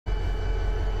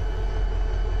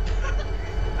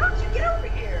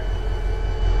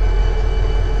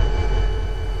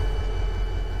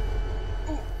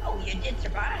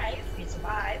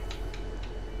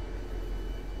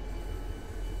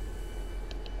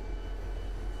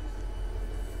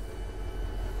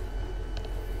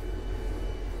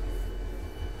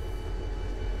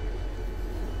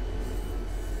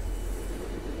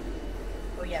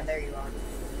Yeah, there you are.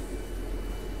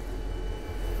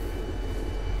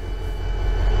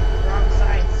 Wrong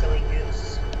side, silly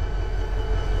goose.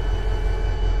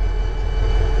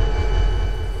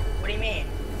 What do you mean?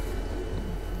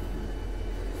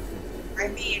 I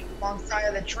mean, wrong side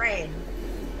of the train.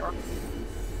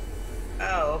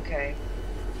 Oh, okay.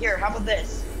 Here, how about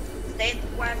this? Stay at the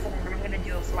platform and I'm gonna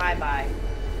do a flyby.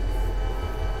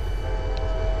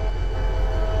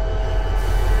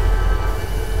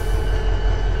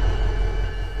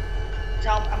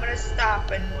 I'm gonna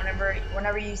stop, and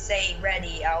whenever you say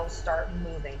ready, I'll start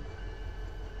moving.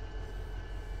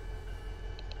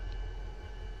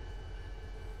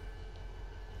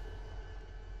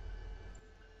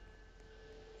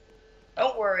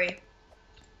 Don't worry.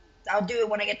 I'll do it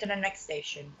when I get to the next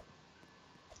station.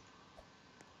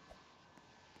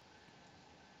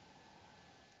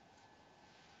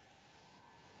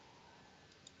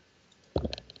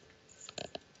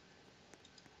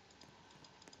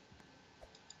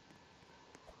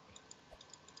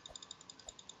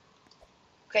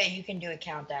 Okay, you can do a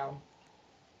countdown.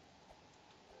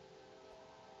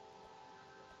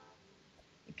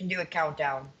 You can do a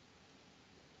countdown.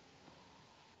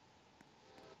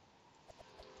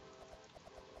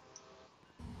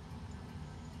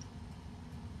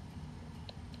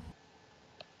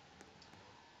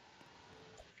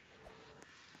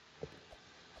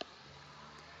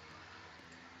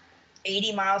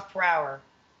 $80 miles per hour.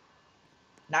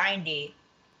 90.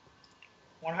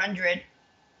 100.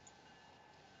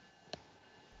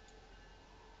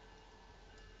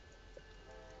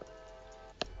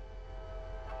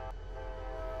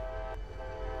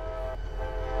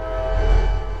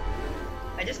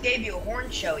 I just gave you a horn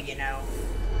show, you know.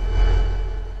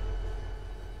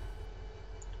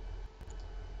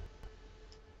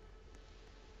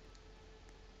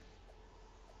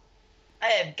 I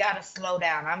have got to slow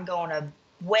down. I'm going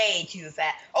way too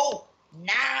fast. Oh,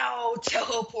 now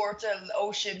teleport to the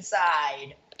ocean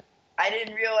side. I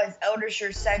didn't realize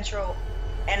Eldershire Central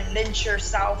and Linshire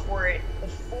South were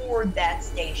before that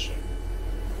station.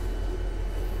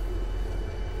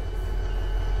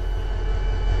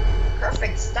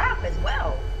 Perfect stop as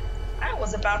well. I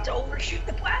was about to overshoot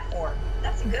the platform.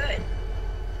 That's good.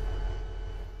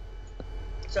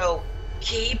 So,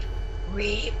 keep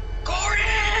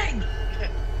recording!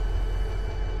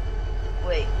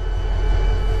 Wait.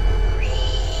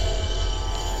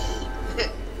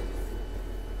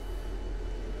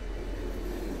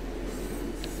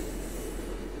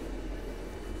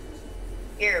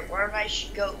 Here, why don't I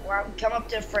go? Come up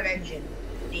to the front engine,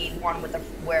 the one with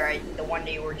the one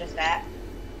that you were just at.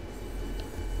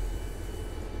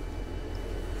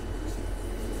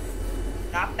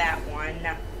 Not that one.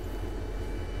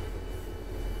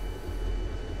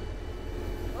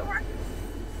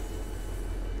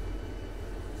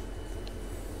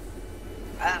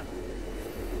 Oh.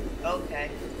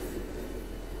 Okay.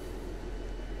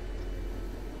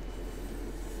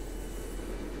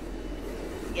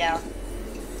 Yeah.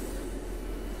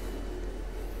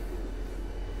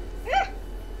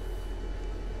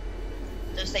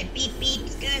 Just say beep beep,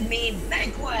 excuse me,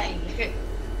 bank way.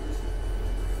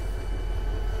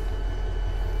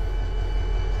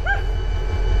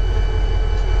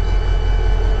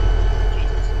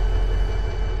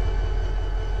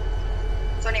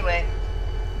 So anyway,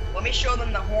 let me show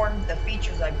them the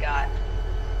features I've got.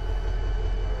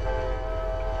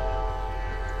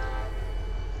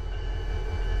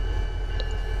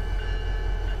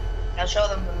 I'll show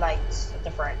them the lights at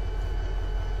the front.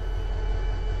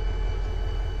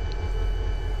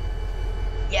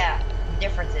 Yeah,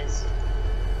 differences.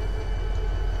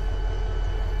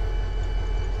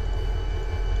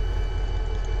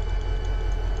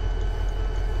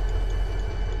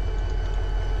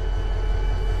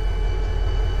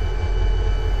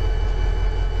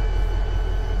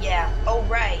 Yeah. Oh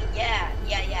right. Yeah.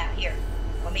 Here.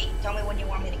 Tell me when you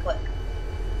want me to click.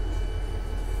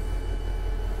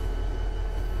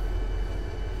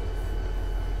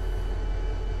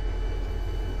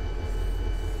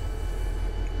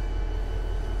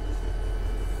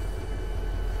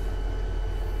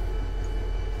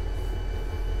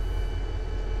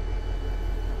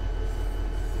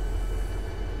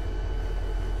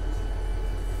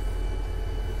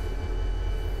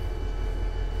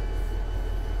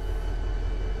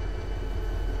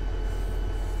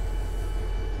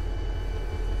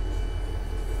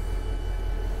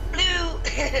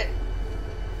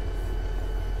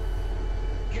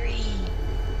 Green.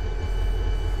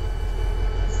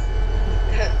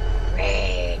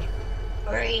 Red.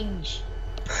 Orange.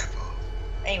 Purple.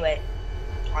 Anyway,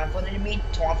 time for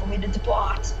me to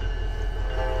depart.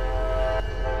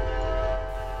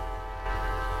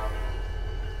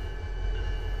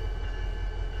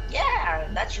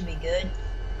 that should be good.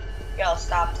 Yeah, I'll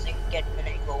stop so you can get an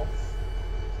angle.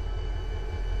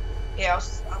 Yeah,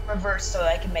 I'll reverse so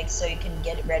I can so you can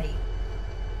get it ready.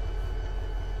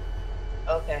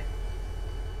 Okay.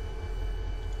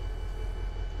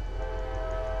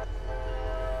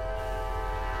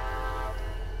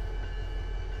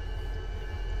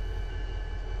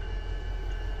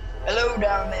 Hello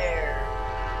down there.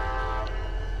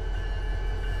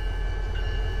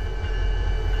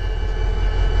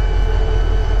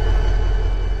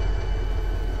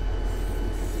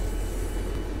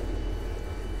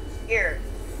 Here,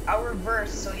 I'll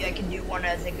reverse so I can do one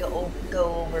as I go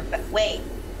over. Wait,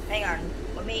 hang on.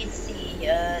 Let me see.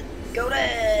 Go to.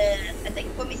 I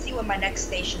think. Let me see what my next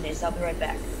station is. I'll be right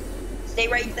back. Stay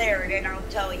right there, and I'll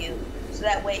tell you. So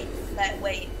that way. That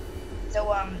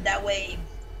way,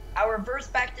 I'll reverse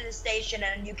back to the station,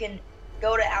 and you can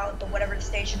go to whatever the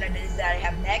station it is that I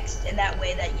have next, and that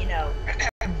way that you know,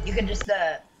 you can just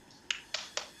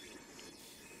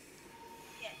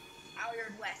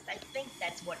Allard West. I think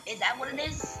that's what. Is that what it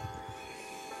is?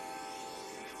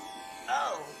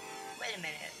 Oh, wait a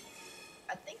minute.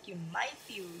 I think you might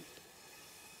be.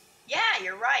 Yeah,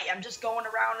 you're right. I'm just going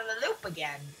around in the loop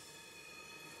again.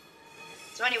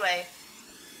 So anyway,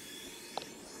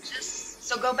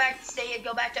 go back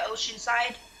to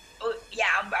Oceanside. Oh yeah,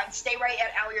 I'll stay right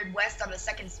at Allard West on the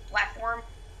second platform.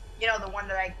 You know, the one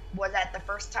that I was at the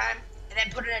first time, and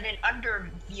then put it in an under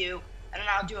view, and then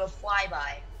I'll do a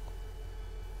flyby.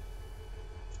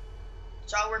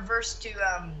 So I'll reverse to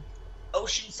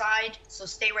Oceanside. So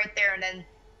stay right there, and then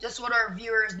just so our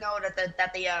viewers know that the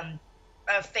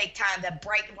fake time, that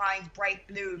Brightline's bright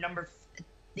blue number,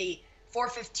 the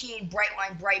 415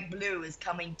 Brightline bright blue is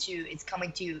coming to. It's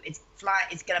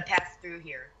gonna pass through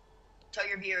here. Tell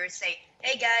your viewers, say,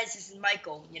 hey guys, this is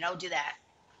Michael. You know, do that.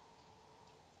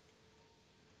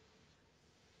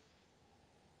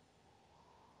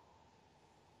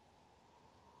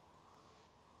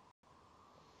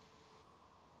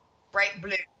 Bright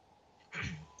blue,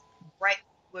 bright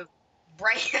blue,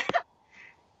 bright.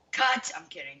 Cut. I'm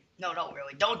kidding. No, don't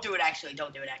really. Don't do it. Actually,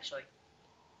 don't do it. Actually.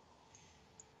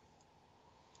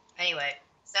 Anyway,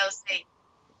 so say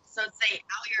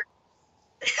out your.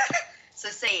 So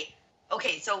say,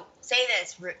 okay. So say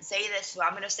this. Say this. So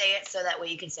I'm gonna say it so that way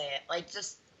you can say it. Like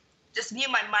just mute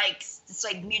my mics. Just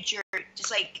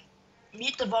like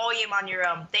mute the volume on your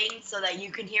thing so that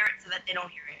you can hear it, so that they don't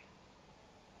hear it.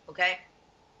 Okay.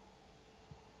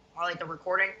 Or like the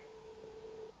recording.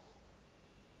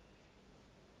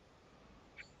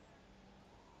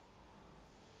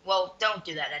 Well, don't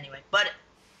do that anyway. But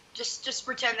just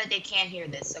pretend that they can't hear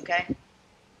this, okay?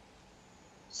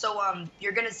 So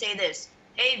you're gonna say this.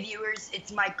 Hey viewers,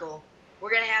 it's Michael.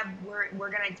 We're gonna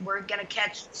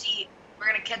catch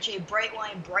a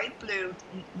Brightline bright blue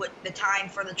with the time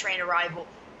for the train arrival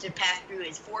to pass through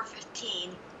is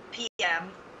 4:15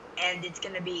 p.m. and it's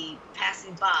gonna be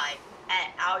passing by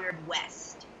at Allard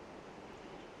West.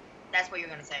 That's what you're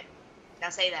gonna say. Now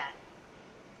say that.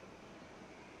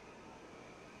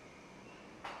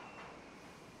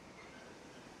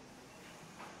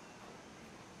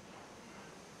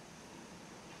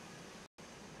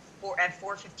 At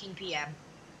 4:15 p.m.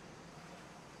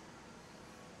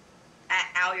 at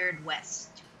Allard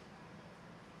West.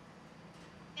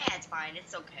 Yeah, it's fine.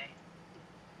 It's okay.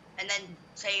 And then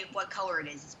say what color it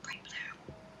is. It's bright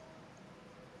blue.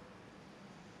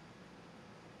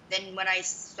 Then when I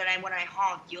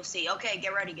honk, you'll see. Okay,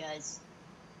 get ready, guys.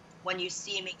 When you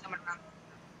see me coming around.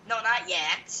 No, not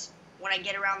yet. When I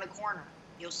get around the corner,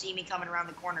 you'll see me coming around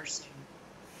the corner soon,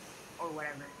 or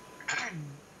whatever.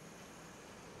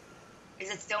 Is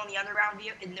it still in the underground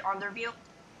view? In the under view?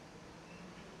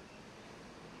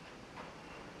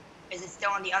 Is it still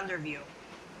on the under view?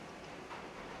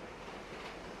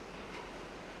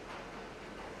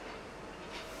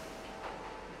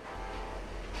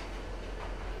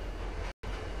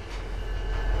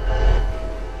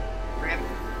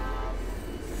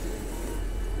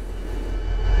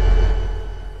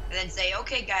 And then say,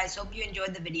 okay guys, hope you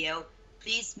enjoyed the video.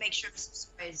 Please make sure to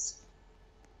subscribe.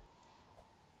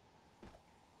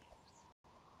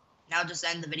 Now just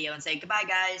end the video and say goodbye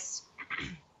guys.